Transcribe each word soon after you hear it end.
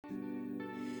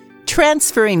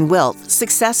Transferring wealth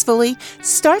successfully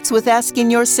starts with asking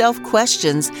yourself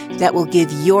questions that will give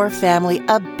your family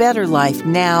a better life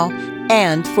now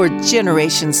and for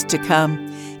generations to come.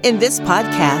 In this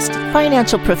podcast,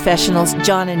 financial professionals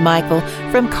John and Michael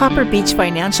from Copper Beech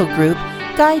Financial Group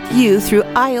guide you through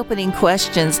eye-opening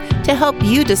questions to help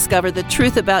you discover the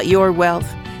truth about your wealth.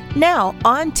 Now,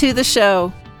 on to the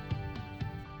show.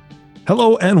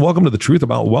 Hello, and welcome to The Truth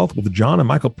About Wealth with John and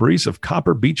Michael Parise of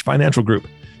Copper Beech Financial Group.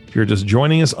 If you're just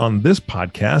joining us on this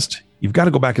podcast, you've got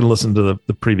to go back and listen to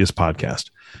the previous podcast.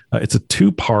 It's a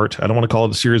two-part, I don't want to call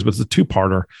it a series, but it's a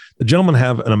two-parter. The gentlemen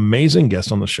have an amazing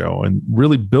guest on the show and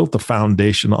really built the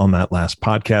foundation on that last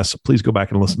podcast. So please go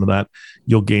back and listen to that.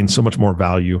 You'll gain so much more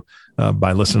value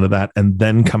by listening to that and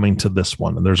then coming to this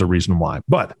one. And there's a reason why,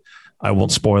 but I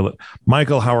won't spoil it.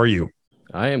 Michael, how are you?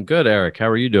 I am good, Eric. How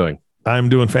are you doing? I'm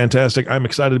doing fantastic. I'm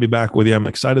excited to be back with you. I'm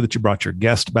excited that you brought your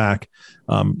guest back.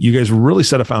 You guys really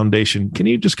set a foundation. Can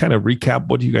you just kind of recap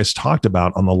what you guys talked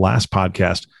about on the last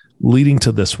podcast leading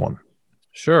to this one?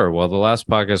 Sure. Well, the last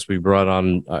podcast we brought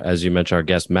on, as you mentioned, our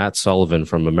guest, Matt Sullivan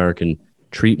from American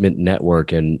Treatment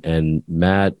Network, and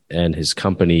Matt and his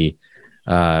company,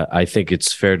 I think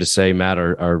it's fair to say, Matt,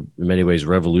 are in many ways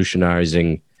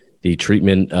revolutionizing the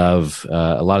treatment of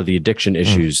a lot of the addiction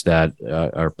issues that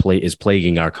is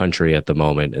plaguing our country at the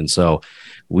moment. And so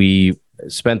we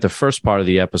spent the first part of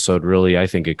the episode really, I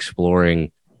think,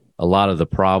 exploring a lot of the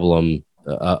problem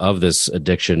of this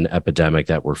addiction epidemic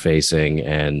that we're facing,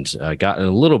 and gotten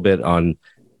a little bit on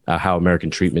how American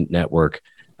Treatment Network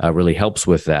really helps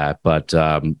with that. But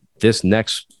this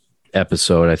next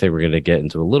episode, I think we're going to get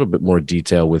into a little bit more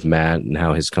detail with Matt and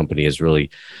how his company is really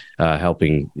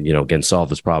helping, again, solve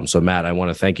this problem. So Matt, I want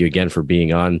to thank you again for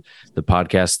being on the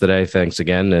podcast today. Thanks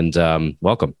again. And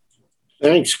welcome.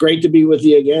 Thanks. Great to be with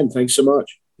you again. Thanks so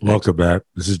much. Welcome, Matt.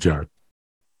 This is John.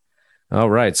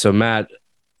 All right. So Matt,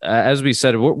 as we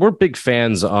said, we're big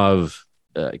fans of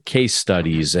case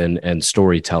studies and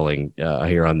storytelling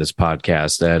here on this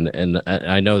podcast. And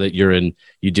I know that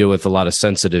you deal with a lot of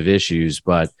sensitive issues,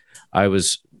 but I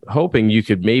was hoping you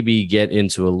could maybe get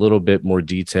into a little bit more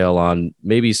detail on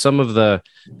maybe some of the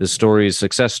stories,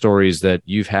 success stories that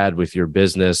you've had with your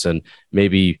business, and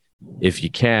maybe, if you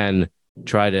can,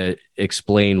 try to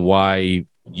explain why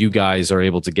you guys are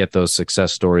able to get those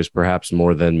success stories, perhaps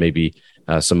more than maybe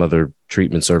some other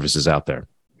treatment services out there.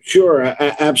 Sure,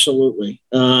 absolutely.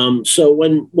 So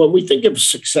when we think of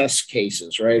success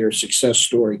cases, right, or success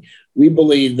story, we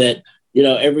believe that,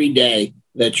 every day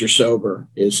that you're sober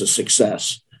is a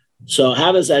success. So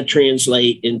how does that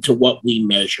translate into what we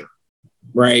measure,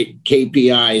 right?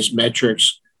 KPIs,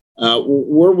 metrics.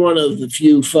 We're one of the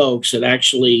few folks that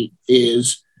actually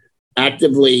is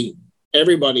actively,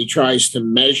 everybody tries to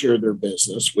measure their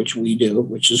business, which we do,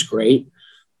 which is great.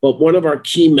 But one of our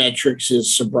key metrics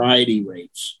is sobriety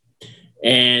rates.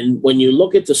 And when you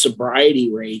look at the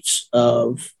sobriety rates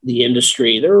of the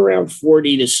industry, they're around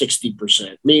 40 to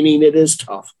 60%, meaning it is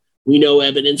tough. We know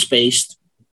evidence-based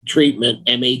treatment,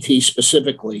 MAT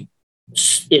specifically,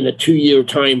 in a 2-year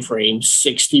time frame,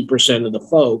 60% of the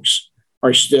folks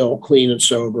are still clean and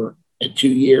sober at 2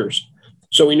 years.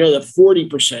 So we know that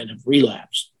 40% have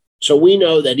relapsed. So we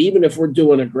know that even if we're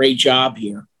doing a great job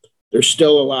here, there's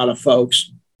still a lot of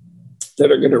folks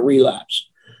that are going to relapse.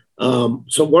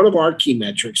 So one of our key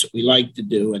metrics that we like to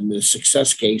do in the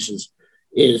success cases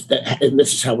is that, and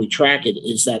this is how we track it,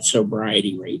 is that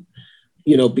sobriety rate.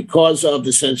 Because of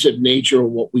the sensitive nature of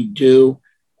what we do,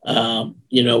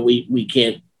 we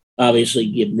can't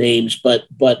obviously give names, but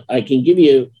I can give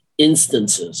you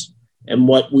instances and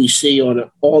what we see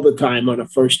all the time on a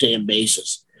firsthand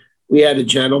basis. We had a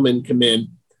gentleman come in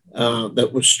that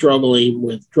was struggling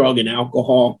with drug and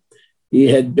alcohol. He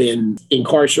had been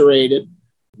incarcerated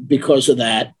because of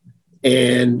that,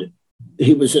 and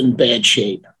he was in bad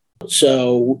shape.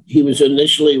 So he was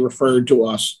initially referred to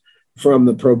us from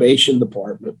the probation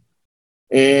department.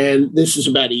 And this is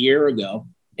about a year ago.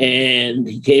 And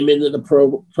he came into the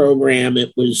program.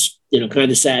 It was,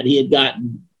 kind of sad. He had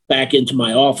gotten back into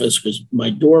my office because my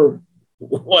door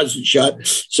wasn't shut.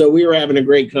 So we were having a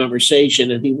great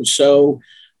conversation, and he was so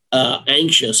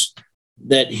anxious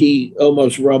that he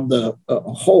almost rubbed a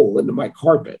hole into my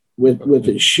carpet with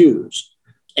his shoes.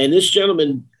 And this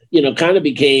gentleman, kind of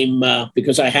became,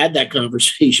 because I had that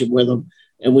conversation with him,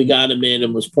 and we got him in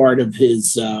and was part of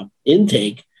his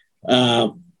intake. He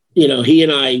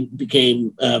and I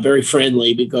became very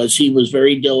friendly because he was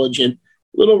very diligent,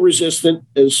 a little resistant,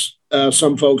 as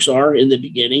some folks are in the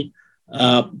beginning.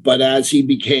 But as he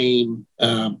became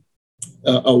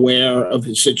aware of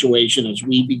his situation, as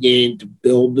we began to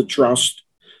build the trust,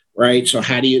 right? So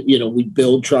how do we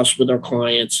build trust with our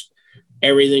clients?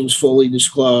 Everything's fully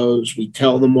disclosed. We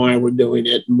tell them why we're doing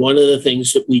it. And one of the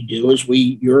things that we do is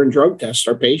we urine drug test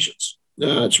our patients.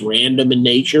 It's random in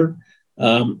nature.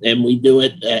 And we do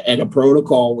it at a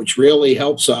protocol, which really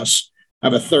helps us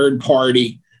have a third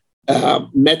party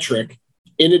metric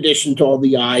in addition to all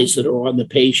the eyes that are on the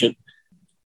patient.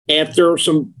 After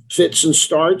some fits and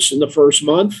starts in the first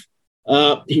month,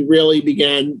 he really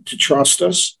began to trust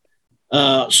us.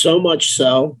 So much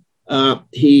so,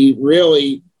 he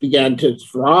really began to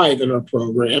thrive in our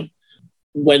program,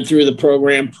 went through the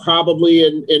program probably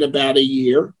in about a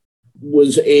year,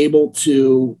 was able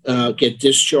to get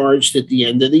discharged at the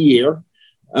end of the year,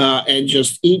 and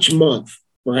just each month,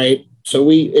 right?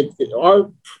 So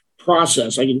our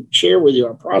process, I can share with you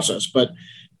our process, but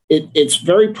it's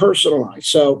very personalized.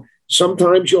 So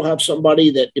sometimes you'll have somebody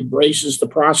that embraces the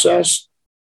process,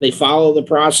 they follow the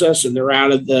process, and they're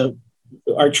out of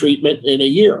our treatment in a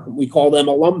year. We call them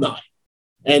alumni.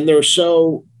 And they're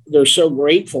so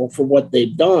grateful for what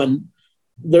they've done.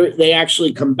 They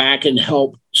actually come back and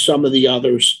help some of the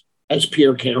others as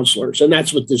peer counselors. And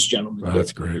that's what this gentleman did.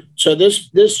 That's great. So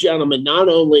this gentleman, not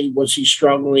only was he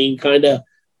struggling kind of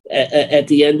at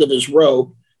the end of his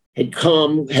rope, had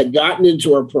gotten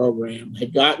into our program,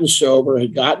 had gotten sober,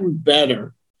 had gotten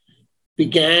better,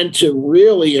 began to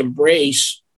really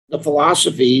embrace the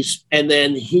philosophies. And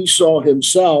then he saw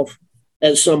himself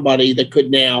as somebody that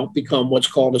could now become what's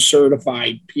called a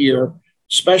certified peer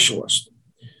specialist.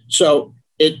 So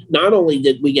it not only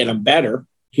did we get him better,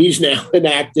 he's now an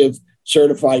active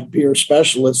certified peer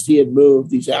specialist. He had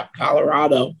moved, he's out in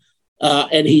Colorado,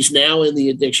 and he's now in the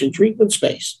addiction treatment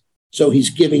space. So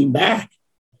he's giving back.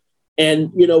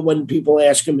 And, when people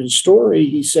ask him his story,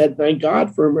 he said, thank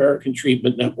God for American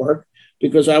Treatment Network,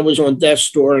 because I was on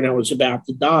death's door and I was about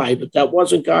to die, but that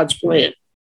wasn't God's plan.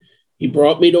 He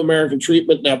brought me to American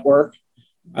Treatment Network.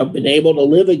 I've been able to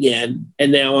live again,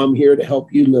 and now I'm here to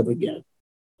help you live again.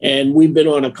 And we've been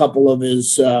on a couple of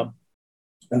his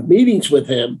meetings with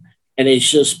him, and he's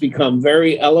just become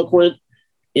very eloquent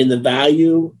in the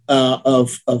value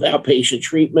of outpatient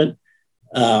treatment.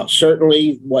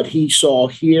 Certainly what he saw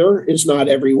here is not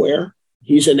everywhere.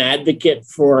 He's an advocate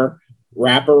for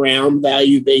wraparound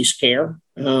value-based care,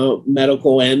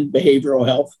 medical and behavioral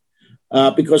health.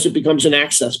 Because it becomes an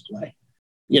access play.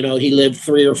 He lived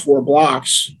 3 or 4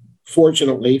 blocks,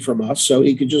 fortunately, from us, so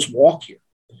he could just walk here.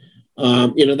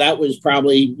 That was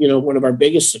probably, one of our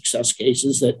biggest success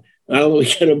cases, that not only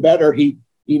get him better, he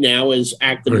now is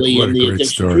actively in the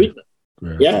addiction treatment.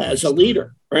 As a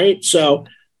leader, right? So,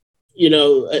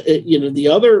 the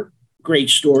other great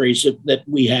stories that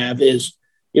we have is,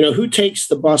 who takes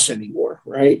the bus anymore,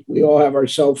 right? We all have our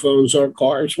cell phones, our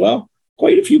cars. Well,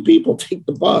 quite a few people take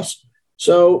the bus.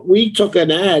 So we took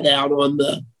an ad out on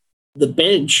the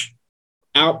bench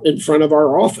out in front of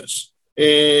our office.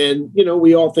 And,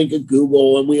 we all think of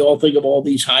Google and we all think of all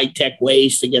these high-tech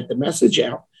ways to get the message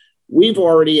out. We've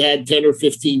already had 10 or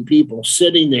 15 people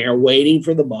sitting there waiting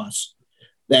for the bus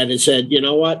that has said, you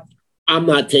know what, I'm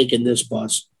not taking this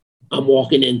bus. I'm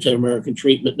walking into American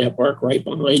Treatment Network right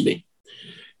behind me.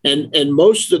 And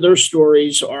most of their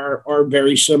stories are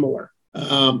very similar.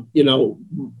 Our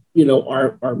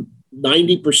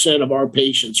 90% of our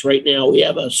patients right now, we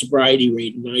have a sobriety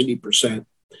rate of 90%.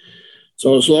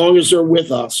 So as long as they're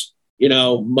with us,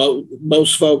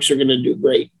 most folks are going to do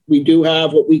great. We do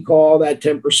have what we call that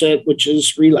 10%, which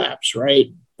is relapse,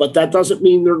 right? But that doesn't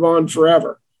mean they're gone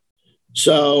forever.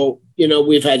 So,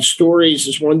 we've had stories.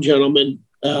 This one gentleman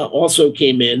also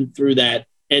came in through that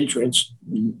entrance,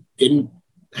 didn't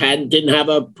have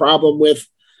a problem with,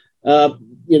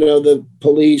 the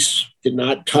police, did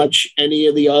not touch any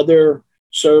of the other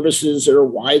services that are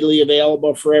widely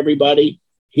available for everybody.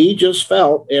 He just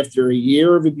felt after a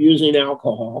year of abusing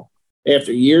alcohol,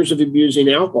 after years of abusing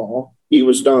alcohol, he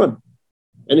was done.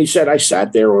 And he said, I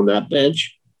sat there on that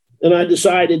bench and I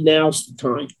decided now's the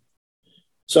time.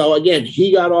 So again,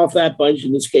 he got off that bench,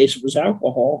 in this case it was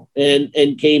alcohol,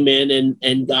 and came in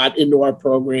and got into our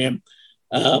program.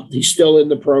 He's still in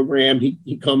the program.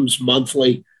 He comes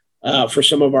monthly for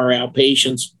some of our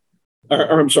outpatients,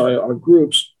 our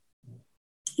groups,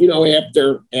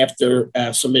 after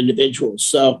some individuals.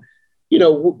 So,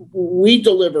 we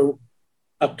deliver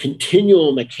a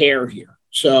continuum of care here.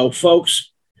 So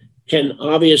folks can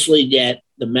obviously get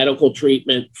the medical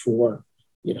treatment for,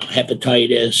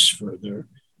 hepatitis, for their,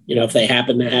 if they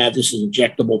happen to have, this is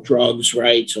injectable drugs,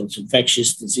 right? So it's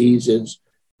infectious diseases.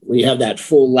 We have that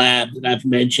full lab that I've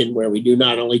mentioned where we do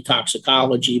not only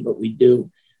toxicology, but we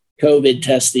do COVID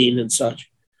testing and such.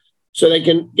 So they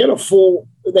can get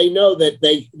they know that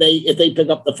they if they pick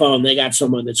up the phone, they got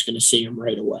someone that's going to see them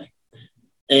right away.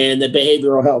 and the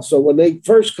behavioral health. So when they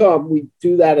first come, we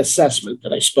do that assessment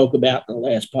that I spoke about in the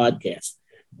last podcast,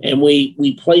 and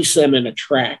we place them in a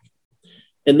track.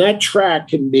 And that track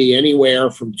can be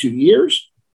anywhere from 2 years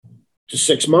to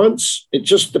 6 months. It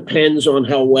just depends on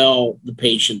how well the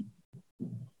patient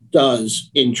does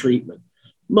in treatment.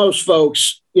 Most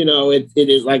folks, it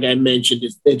is, like I mentioned,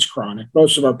 it's chronic.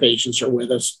 Most of our patients are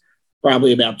with us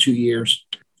probably about 2 years.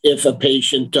 If a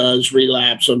patient does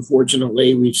relapse,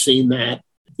 unfortunately, we've seen that.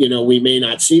 We may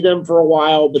not see them for a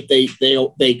while, but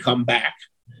they come back.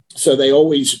 So they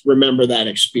always remember that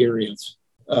experience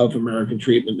of American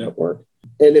Treatment Network.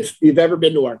 And if you've ever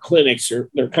been to our clinics,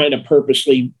 they're kind of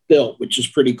purposely built, which is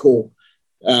pretty cool.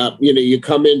 You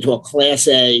come into a Class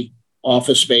A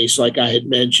office space, like I had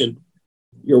mentioned.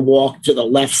 You walk to the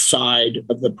left side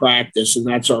of the practice, and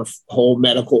that's our whole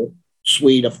medical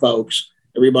suite of folks.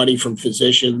 Everybody from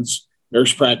physicians,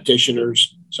 nurse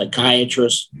practitioners,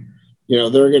 psychiatrists, they're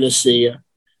going to see you.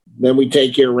 Then we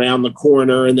take you around the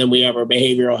corner, and then we have our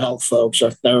behavioral health folks,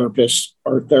 our therapists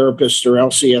are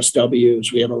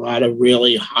LCSWs. We have a lot of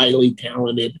really highly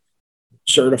talented,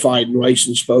 certified and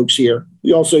licensed folks here.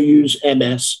 We also use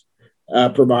MS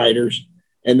providers.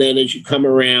 And then as you come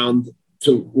around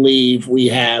to leave, we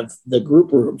have the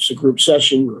group rooms, the group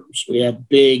session rooms. We have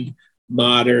big,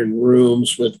 modern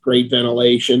rooms with great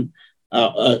ventilation.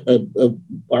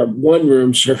 Our one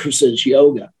room serves as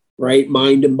yoga, right?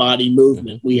 Mind and body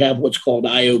movement. We have what's called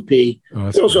IOP.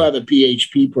 We also have a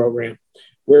PHP program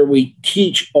where we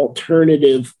teach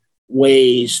alternative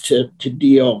ways to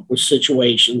deal with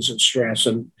situations and stress.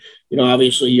 And,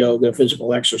 obviously yoga,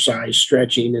 physical exercise,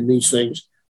 stretching, and these things,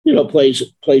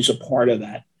 plays a part of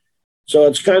that. So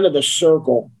it's kind of a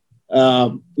circle,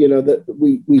 that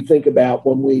we think about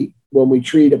when we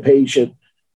treat a patient,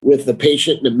 with the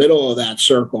patient in the middle of that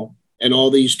circle and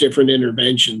all these different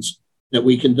interventions that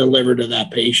we can deliver to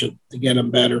that patient to get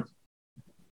them better.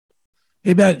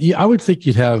 Hey, Matt, I would think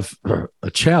you'd have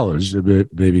a challenge,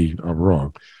 maybe I'm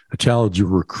wrong, a challenge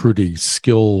of recruiting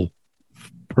skilled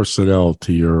personnel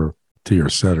to your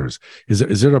centers. Is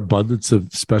there an abundance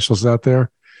of specialists out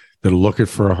there that are looking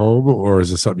for a home, or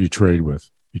is it something you train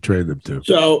them to?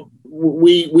 So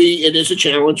it is a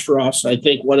challenge for us. I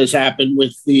think what has happened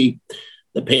with the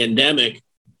pandemic,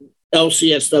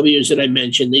 LCSWs that I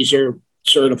mentioned, these are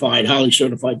highly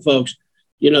certified folks,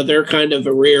 they're kind of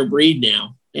a rare breed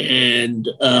now. And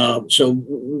so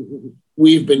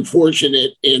we've been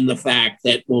fortunate in the fact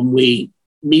that when we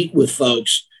meet with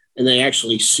folks and they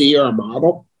actually see our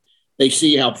model, they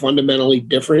see how fundamentally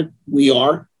different we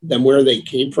are than where they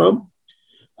came from.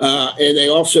 And they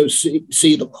also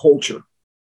see the culture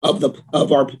of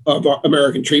our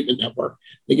American Treatment Network.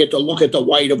 They get to look at the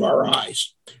white of our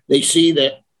eyes. They see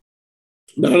that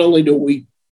not only do we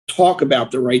talk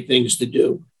about the right things to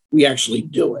do, we actually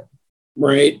do it,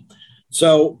 right?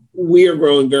 So we are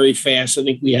growing very fast. I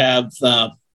think we have,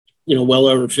 well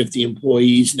over 50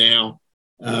 employees now.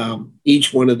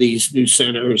 Each one of these new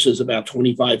centers is about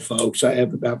 25 folks. I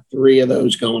have about 3 of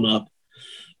those going up.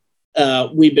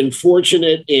 We've been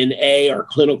fortunate in A, our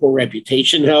clinical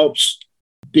reputation helps.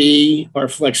 B, our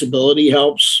flexibility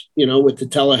helps, with the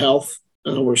telehealth.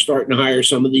 We're starting to hire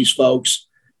some of these folks.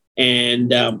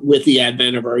 And with the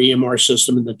advent of our EMR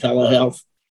system and the telehealth,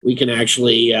 we can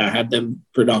actually have them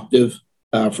productive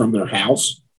from their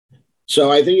house.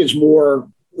 So I think it's more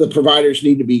the providers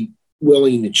need to be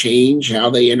willing to change how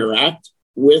they interact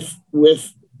with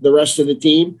the rest of the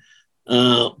team.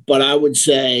 But I would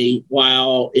say,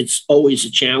 while it's always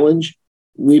a challenge,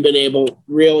 we've been able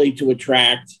really to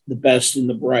attract the best and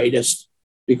the brightest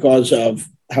because of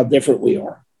how different we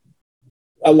are.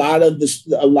 A lot of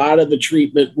the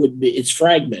treatment it's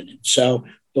fragmented. So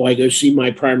do I go see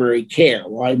my primary care?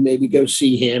 Well, I maybe go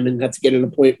see him and have to get an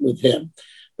appointment with him.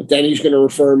 But then he's going to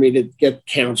refer me to get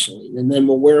counseling. And then,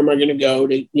 where am I going to go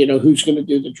to, who's going to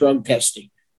do the drug testing,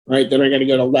 right? Then I got to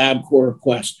go to LabCorp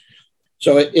Quest.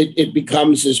 So it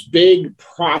becomes this big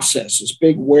process, this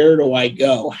big, where do I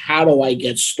go? How do I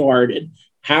get started?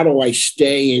 How do I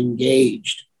stay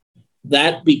engaged?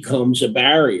 That becomes a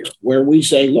barrier where we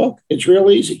say, look, it's real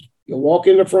easy. You walk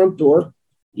in the front door,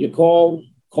 you call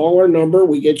our number,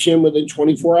 we get you in within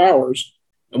 24 hours,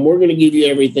 and we're going to give you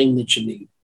everything that you need.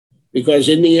 Because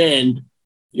in the end,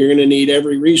 you're going to need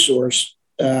every resource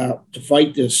to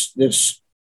fight this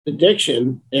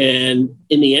addiction. And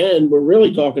in the end, we're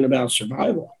really talking about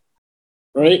survival,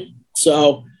 right?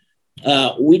 So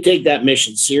we take that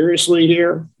mission seriously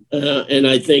here. And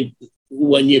I think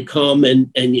when you come and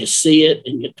you see it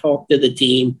and you talk to the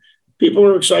team, people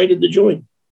are excited to join.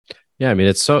 Yeah, I mean,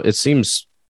 it seems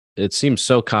it seems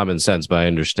so common sense, but I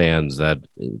understand that,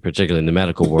 particularly in the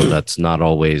medical world, that's not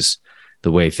always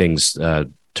the way things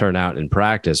turn out in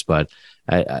practice. But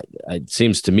it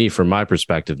seems to me, from my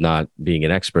perspective, not being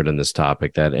an expert in this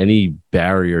topic, that any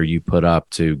barrier you put up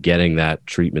to getting that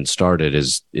treatment started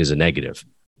is a negative,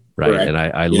 right? Correct. And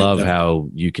I love how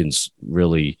you can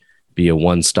really be a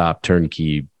one-stop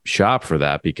turnkey shop for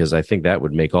that, because I think that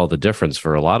would make all the difference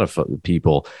for a lot of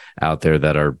people out there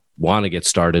that want to get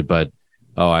started, but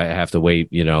I have to wait,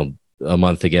 a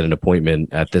month to get an appointment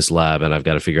at this lab, and I've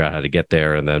got to figure out how to get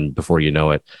there. And then before you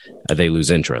know it, they lose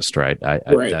interest, right?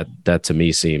 That to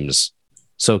me seems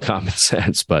so common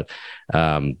sense, but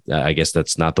I guess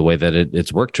that's not the way that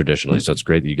it's worked traditionally. So it's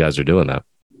great that you guys are doing that.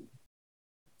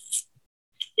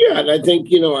 Yeah, and I think,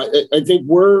 I think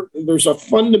there's a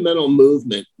fundamental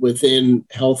movement within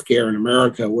healthcare in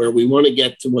America where we want to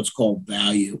get to what's called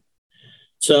value.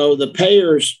 So the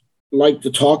payers like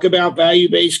to talk about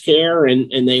value-based care,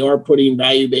 and they are putting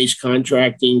value-based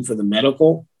contracting for the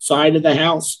medical side of the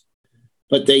house,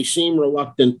 but they seem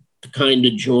reluctant to kind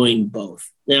of join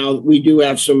both. Now, we do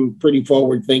have some pretty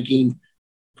forward-thinking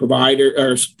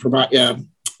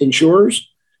insurers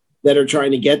that are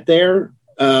trying to get there.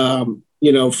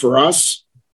 For us,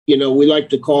 we like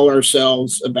to call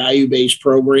ourselves a value-based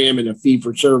program in a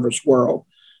fee-for-service world.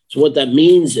 So what that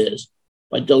means is,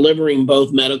 by delivering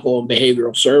both medical and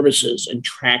behavioral services and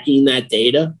tracking that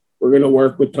data, we're going to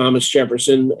work with Thomas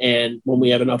Jefferson. And when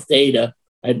we have enough data,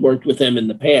 I'd worked with them in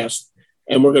the past,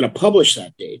 and we're going to publish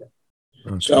that data.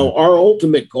 Okay. So our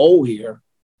ultimate goal here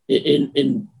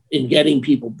in getting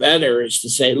people better is to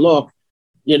say, look,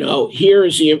 here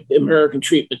is the American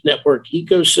Treatment Network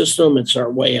ecosystem. It's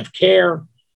our way of care.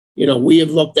 We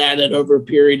have looked at it over a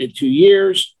period of 2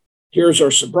 years. Here's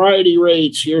our sobriety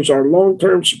rates. Here's our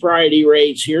long-term sobriety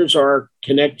rates. Here's our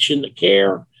connection to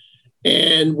care.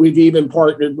 And we've even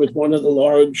partnered with one of the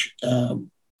large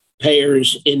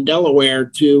payers in Delaware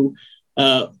to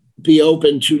be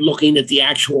open to looking at the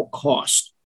actual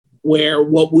cost, where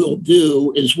what we'll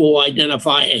do is we'll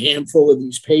identify a handful of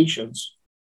these patients.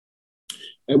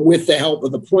 And with the help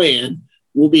of the plan,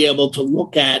 we'll be able to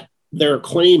look at their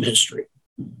claim history.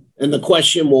 And the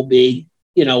question will be,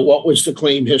 what was the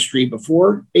claim history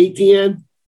before ATN?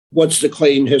 What's the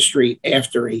claim history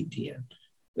after ATN?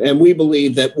 And we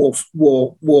believe that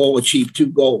we'll achieve two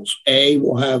goals. A,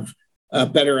 we'll have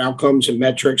better outcomes and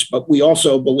metrics, but we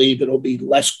also believe it'll be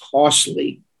less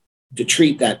costly to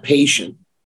treat that patient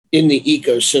in the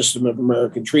ecosystem of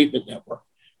American Treatment Network.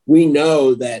 We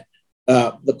know that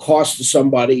the cost of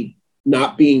somebody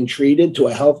not being treated to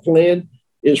a health plan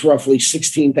is roughly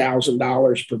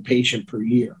 $16,000 per patient per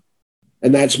year.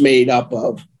 And that's made up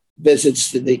of visits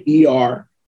to the ER,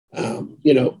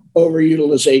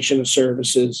 overutilization of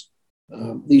services.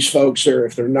 These folks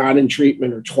if they're not in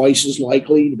treatment, are twice as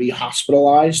likely to be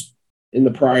hospitalized in the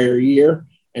prior year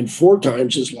and 4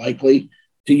 times as likely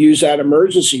to use that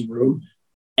emergency room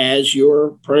as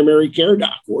your primary care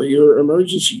doc or your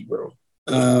emergency room.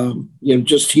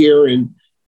 Just here in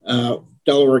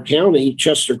Delaware County,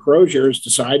 Chester Crozier has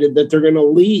decided that they're going to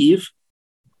leave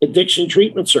addiction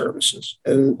treatment services.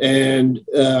 And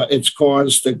it's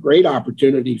caused a great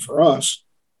opportunity for us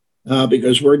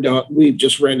because we've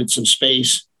just rented some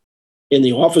space in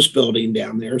the office building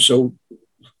down there. So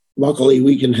luckily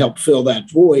we can help fill that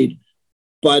void,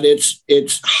 but it's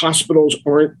hospitals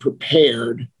aren't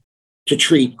prepared to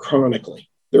treat chronically.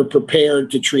 They're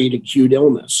prepared to treat acute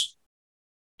illness.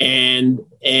 And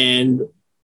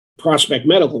Prospect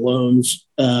Medical owns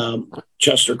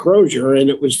Chester Crozier,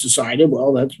 and it was decided,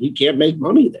 we can't make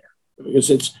money there because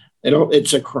it's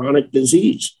a chronic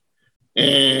disease,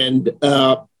 and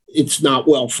it's not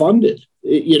well funded,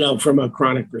 from a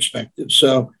chronic perspective.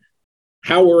 So,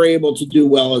 how we're able to do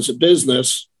well as a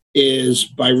business is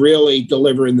by really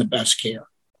delivering the best care,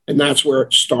 and that's where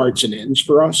it starts and ends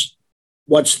for us.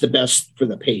 What's the best for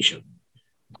the patient?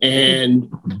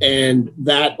 And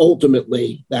that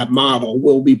ultimately, that model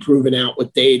will be proven out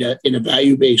with data in a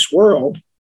value-based world.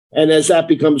 And as that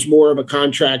becomes more of a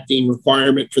contracting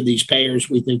requirement for these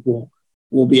payers, we think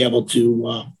we'll be able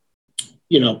to,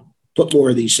 put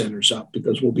more of these centers up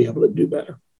because we'll be able to do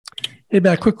better. Hey,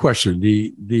 Matt, quick question.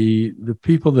 The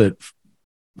people that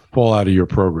fall out of your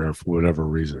program for whatever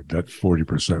reason, that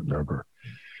 40% number,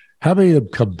 how many of them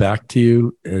come back to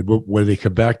you? And when they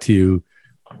come back to you,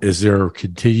 is there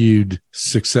continued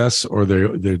success, or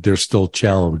they're still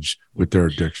challenged with their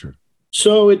addiction?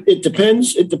 So it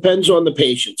depends. It depends on the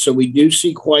patient. So we do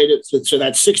see so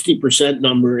that 60%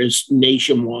 number is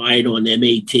nationwide on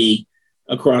MAT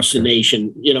across the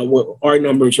nation. Our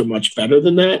numbers are much better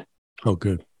than that. Oh,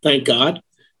 good. Thank God.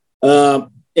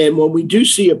 And when we do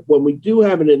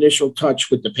have an initial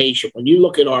touch with the patient, when you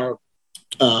look at our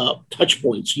touch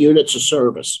points, units of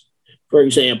service, for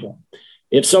example,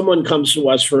 if someone comes to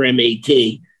us for MAT,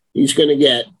 he's going to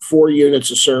get 4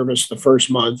 units of service the first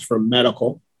month from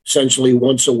medical, essentially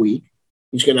once a week.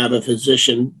 He's going to have a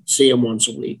physician see him once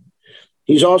a week.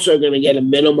 He's also going to get a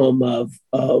minimum of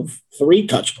 3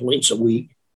 touch points a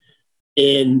week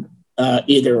in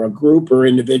either a group or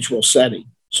individual setting.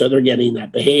 So they're getting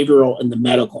that behavioral and the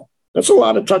medical. That's a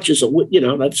lot of touches a week.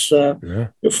 That's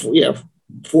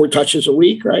 4 touches a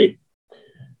week, right?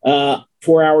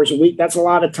 4 hours a week. That's a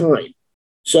lot of time.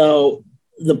 So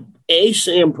the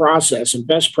ASAM process and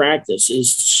best practice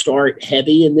is to start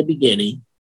heavy in the beginning,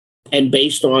 and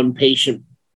based on patient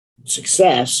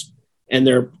success and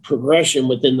their progression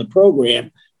within the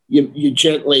program, you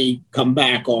gently come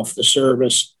back off the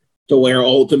service to where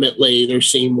ultimately they're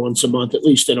seen once a month, at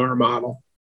least in our model.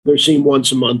 They're seen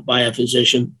once a month by a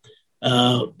physician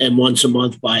and once a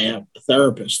month by a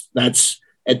therapist. That's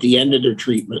at the end of their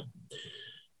treatment.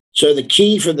 So the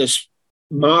key for this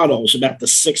model is about the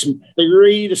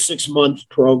 3 to 6 month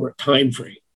program time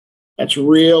frame. That's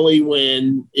really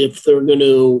when, if they're going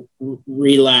to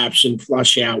relapse and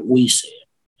flush out, we see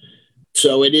it.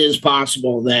 So it is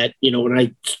possible that, when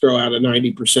I throw out a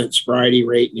 90% sobriety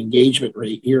rate and engagement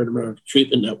rate here at American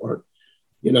Treatment Network,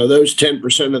 those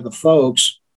 10% of the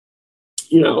folks,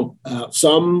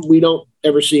 some we don't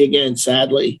ever see again,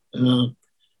 sadly.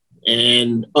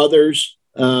 And others,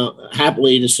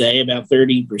 happily to say, about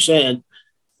 30%,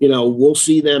 we'll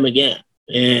see them again.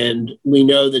 And we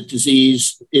know that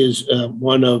disease is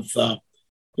one of,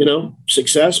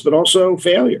 success, but also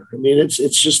failure. I mean, it's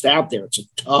just out there. It's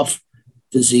a tough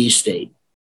disease state.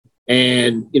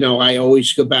 And, I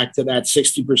always go back to that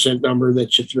 60% number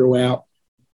that you threw out.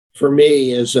 For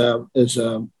me, as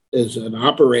an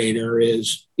operator,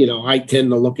 is, I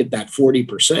tend to look at that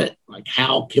 40%. Like,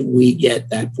 how can we get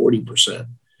that 40%?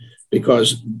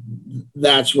 Because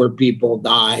that's where people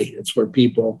die. It's where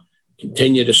people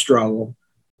continue to struggle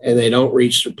and they don't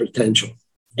reach their potential.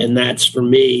 And that's, for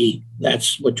me,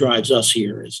 that's what drives us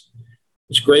here. Is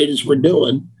as great as we're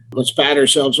doing, let's pat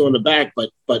ourselves on the back,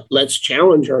 but let's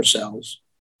challenge ourselves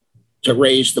to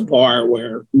raise the bar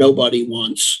where nobody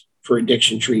wants for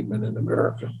addiction treatment in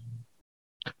America.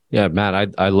 Yeah,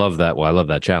 Matt, I love that. Well, I love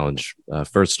that challenge,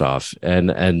 first off.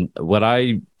 And what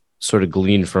I sort of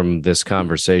gleaned from this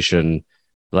conversation,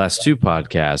 the last 2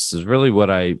 podcasts, is really what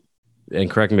and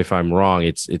correct me if I'm wrong,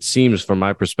 it seems from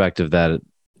my perspective that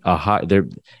there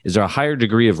is a higher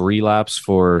degree of relapse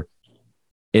for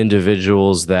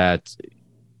individuals that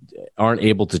aren't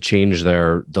able to change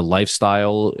the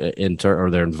lifestyle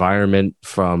or their environment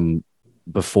from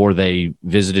before they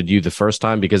visited you the first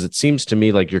time, because it seems to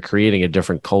me like you're creating a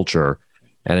different culture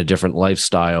and a different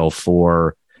lifestyle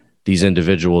for these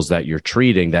individuals that you're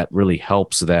treating that really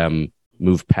helps them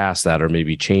move past that or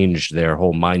maybe change their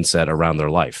whole mindset around their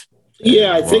life.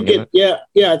 Yeah, I think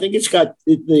I think it's got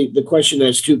the question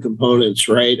has 2 components,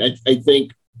 right? I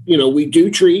think, we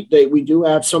do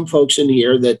have some folks in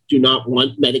here that do not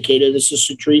want medicated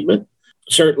assisted treatment.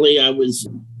 Certainly I was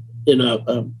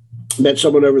met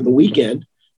someone over the weekend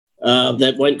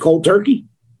that went cold turkey,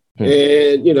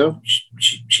 and,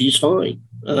 she's fine.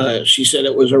 She said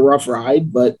it was a rough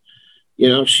ride, but,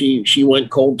 she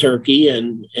went cold turkey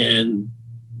and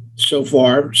so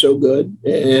far so good.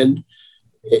 And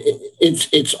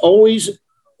it's always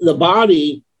the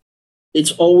body.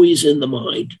 It's always in the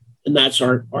mind. And that's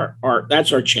our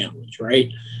challenge, right?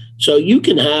 So you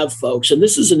can have folks, and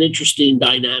this is an interesting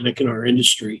dynamic in our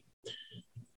industry,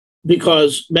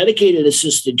 because medicated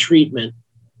assisted treatment,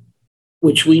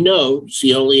 which we know is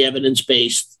the only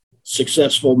evidence-based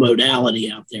successful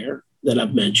modality out there that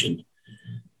I've mentioned,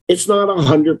 it's not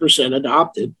 100%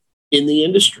 adopted in the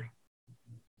industry.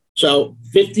 So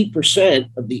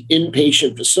 50% of the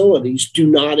inpatient facilities do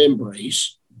not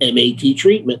embrace MAT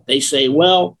treatment. They say,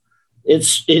 well,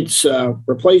 it's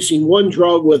replacing one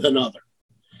drug with another.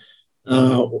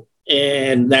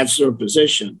 And that's their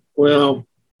position. Well,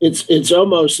 it's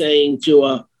almost saying to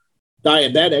a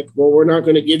diabetic, well, we're not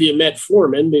going to give you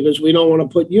metformin because we don't want to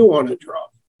put you on a drug.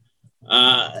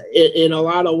 In a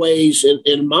lot of ways,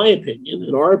 in my opinion,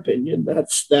 in our opinion,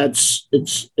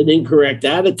 it's an incorrect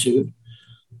attitude,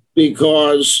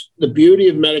 because the beauty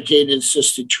of medicated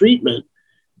assisted treatment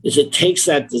is it takes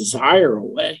that desire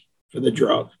away for the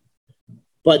drug.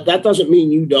 But that doesn't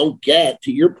mean you don't get,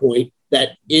 to your point,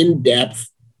 that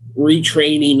in-depth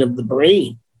retraining of the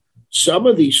brain. Some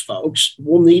of these folks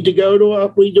will need to go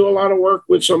to we do a lot of work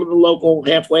with some of the local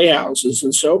halfway houses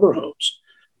and sober homes.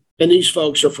 And these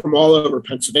folks are from all over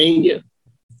Pennsylvania,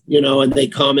 and they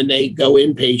come and they go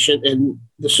inpatient, and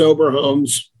the sober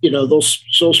homes, they'll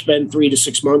still spend 3 to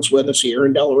 6 months with us here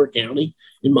in Delaware County,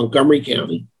 in Montgomery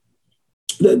County.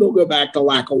 Then they'll go back to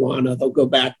Lackawanna, they'll go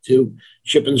back to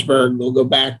Shippensburg, they'll go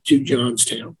back to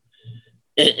Johnstown.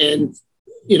 And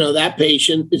that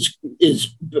patient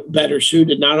is better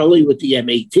suited not only with the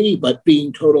MAT, but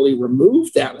being totally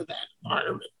removed out of that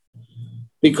environment.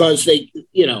 Because they,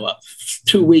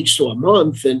 2 weeks to a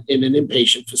month in an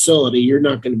inpatient facility, you're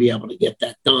not going to be able to get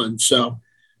that done. So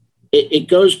it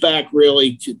goes back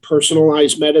really to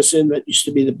personalized medicine. That used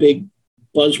to be the big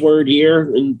buzzword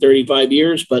here in 35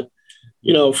 years. But,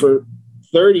 for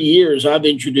 30 years, I've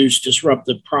introduced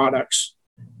disruptive products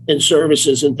and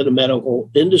services into the medical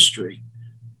industry.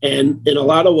 And in a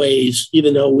lot of ways,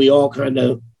 even though we all kind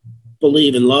of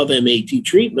believe and love MAT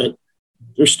treatment,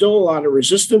 there's still a lot of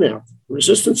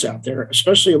resistance out there,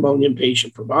 especially among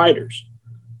inpatient providers.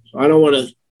 So I don't want to,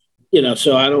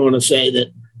 say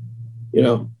that,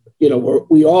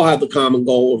 we all have the common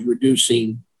goal of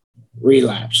reducing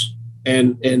relapse.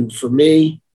 And for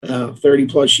me, 30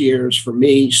 plus years, for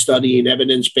me, studying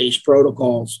evidence-based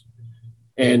protocols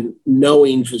and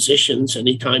knowing physicians,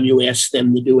 anytime you ask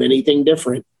them to do anything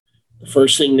different, the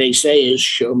first thing they say is,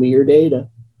 show me your data.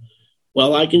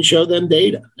 Well, I can show them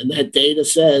data. And that data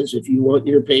says if you want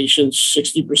your patients,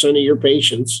 60% of your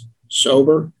patients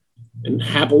sober and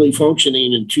happily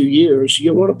functioning in 2 years,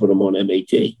 you want to put them on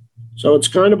MAT. So it's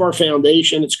kind of our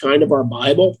foundation. It's kind of our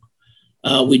Bible.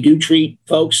 We do treat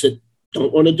folks that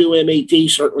don't want to do MAT,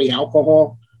 certainly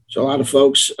alcohol. So a lot of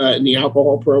folks in the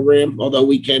alcohol program, although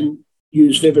we can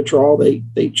use Vivitrol,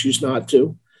 they choose not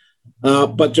to.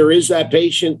 But there is that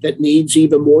patient that needs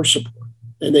even more support.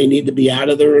 And they need to be out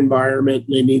of their environment.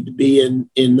 And they need to be in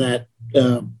that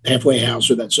halfway house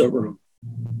or that sober home.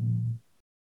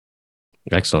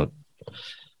 Excellent.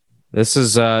 This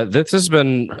has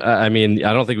been, I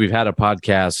don't think we've had a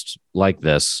podcast like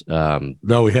this.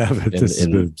 No, we haven't. In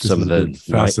some of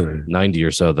the 90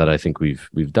 or so that I think we've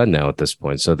done now at this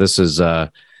point. So this is,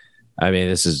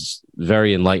 this is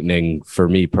very enlightening for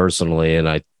me personally. And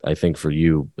I think for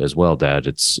you as well, Dad.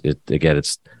 It's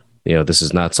this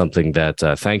is not something that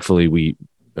thankfully we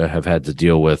have had to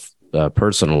deal with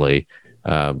personally.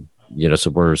 So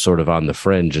we're sort of on the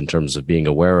fringe in terms of being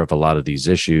aware of a lot of these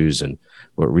issues and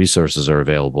what resources are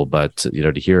available. But,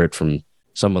 to hear it from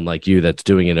someone like you that's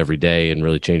doing it every day and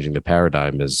really changing the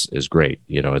paradigm is great.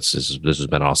 This has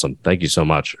been awesome. Thank you so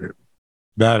much.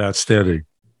 Matt, outstanding.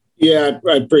 Yeah,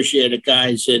 I appreciate it,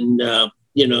 guys. And, the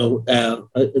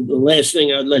last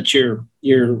thing I'd let your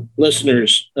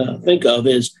listeners think of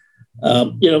is,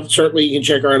 certainly you can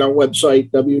check out our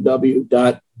website,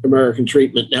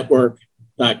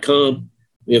 www.americantreatmentnetwork.com.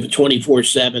 We have a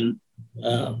 24/7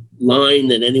 line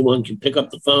that anyone can pick up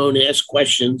the phone, ask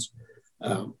questions,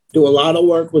 do a lot of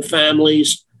work with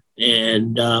families.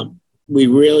 And we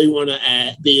really want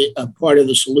to be a part of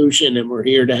the solution, and we're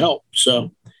here to help.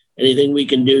 So anything we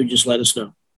can do, just let us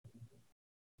know.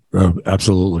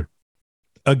 Absolutely.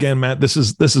 Again, Matt, this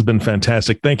has been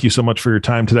fantastic. Thank you so much for your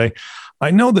time today.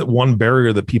 I know that one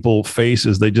barrier that people face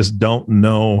is they just don't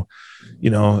know,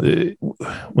 when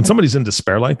somebody's in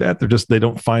despair like that, they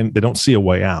don't see a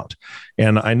way out.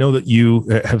 And I know that you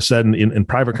have said in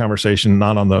private conversation,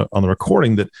 not on the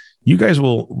recording, that you guys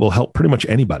will help pretty much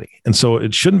anybody. And so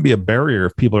it shouldn't be a barrier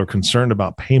if people are concerned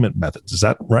about payment methods. Is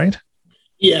that right?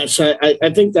 Yes,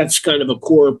 I think that's kind of a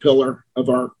core pillar of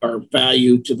our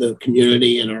value to the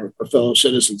community and our fellow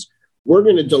citizens. We're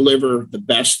going to deliver the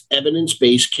best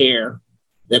evidence-based care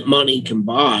that money can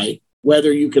buy,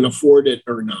 whether you can afford it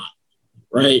or not,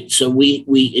 right? So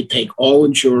we take all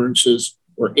insurances.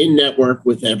 We're in network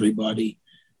with everybody.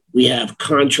 We have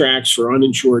contracts for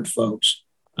uninsured folks.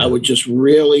 I would just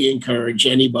really encourage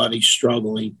anybody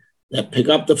struggling that pick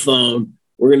up the phone.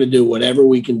 We're going to do whatever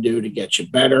we can do to get you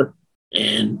better.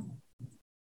 And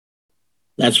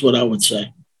that's what I would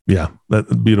say. Yeah,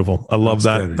 that's beautiful. I love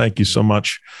that. Thank you so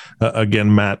much.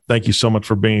 Again, Matt, thank you so much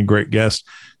for being a great guest.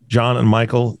 John and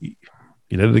Michael, you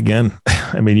did it again.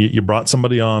 I mean, you brought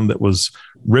somebody on that was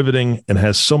riveting and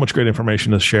has so much great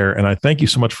information to share. And I thank you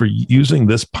so much for using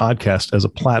this podcast as a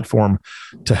platform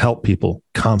to help people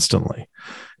constantly.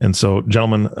 And so,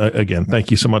 gentlemen, again, thank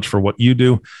you so much for what you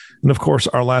do. And of course,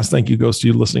 our last thank you goes to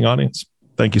you, listening audience.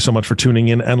 Thank you so much for tuning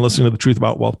in and listening to the Truth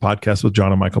About Wealth podcast with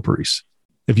John and Michael Parise.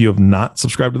 If you have not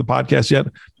subscribed to the podcast yet,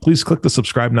 please click the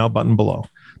subscribe now button below.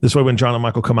 This way, when John and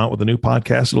Michael come out with a new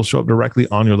podcast, it'll show up directly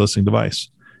on your listening device.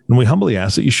 And we humbly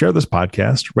ask that you share this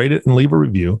podcast, rate it, and leave a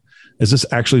review, as this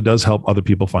actually does help other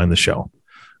people find the show.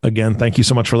 Again, thank you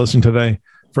so much for listening today.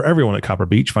 For everyone at Copper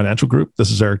Beech Financial Group,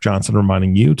 this is Eric Johnson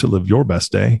reminding you to live your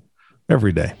best day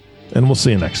every day. And we'll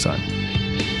see you next time.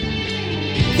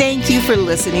 Thank you for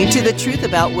listening to the Truth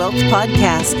About Wealth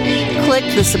podcast. Click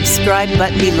the subscribe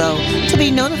button below to be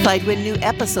notified when new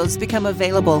episodes become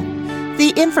available.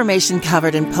 The information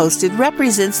covered and posted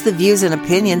represents the views and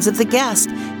opinions of the guest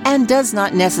and does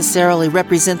not necessarily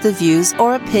represent the views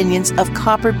or opinions of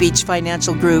Copper Beech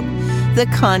Financial Group. The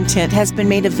content has been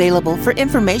made available for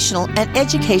informational and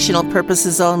educational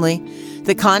purposes only.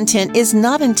 The content is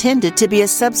not intended to be a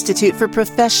substitute for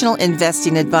professional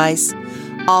investing advice.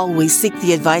 Always seek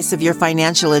the advice of your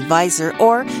financial advisor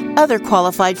or other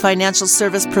qualified financial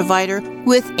service provider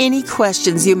with any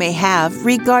questions you may have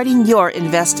regarding your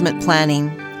investment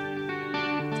planning.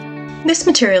 This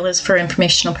material is for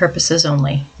informational purposes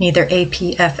only. Neither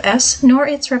APFS nor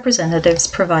its representatives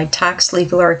provide tax,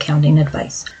 legal, or accounting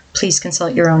advice. Please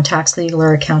consult your own tax, legal,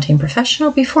 or accounting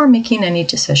professional before making any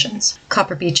decisions.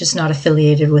 Copper Beech is not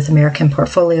affiliated with American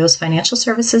Portfolios Financial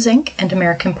Services, Inc. and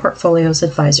American Portfolios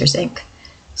Advisors, Inc.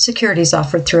 Securities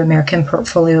offered through American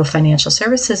Portfolio Financial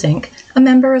Services, Inc., a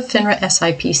member of FINRA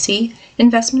SIPC,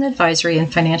 investment advisory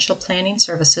and financial planning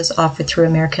services offered through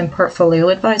American Portfolio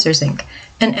Advisors, Inc.,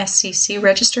 an SEC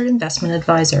registered investment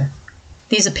advisor.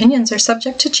 These opinions are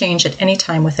subject to change at any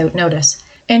time without notice.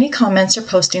 Any comments or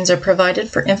postings are provided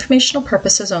for informational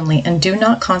purposes only and do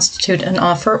not constitute an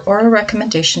offer or a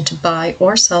recommendation to buy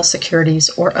or sell securities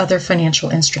or other financial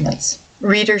instruments.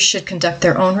 Readers should conduct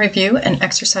their own review and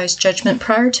exercise judgment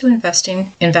prior to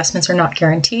investing. Investments are not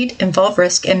guaranteed, involve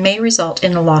risk, and may result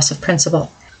in a loss of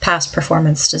principal. Past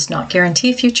performance does not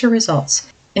guarantee future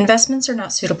results. Investments are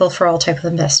not suitable for all types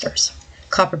of investors.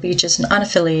 Copper Beech is an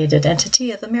unaffiliated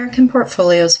entity of American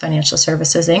Portfolios Financial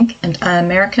Services, Inc. and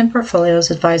American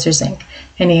Portfolios Advisors, Inc.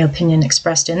 Any opinion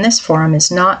expressed in this forum is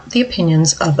not the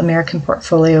opinions of American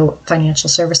Portfolio Financial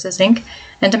Services, Inc.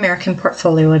 and American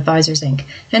Portfolio Advisors, Inc.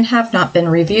 and have not been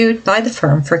reviewed by the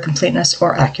firm for completeness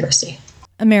or accuracy.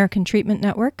 American Treatment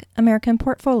Network, American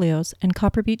Portfolios, and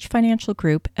Copper Beech Financial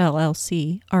Group,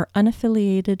 LLC are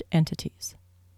unaffiliated entities.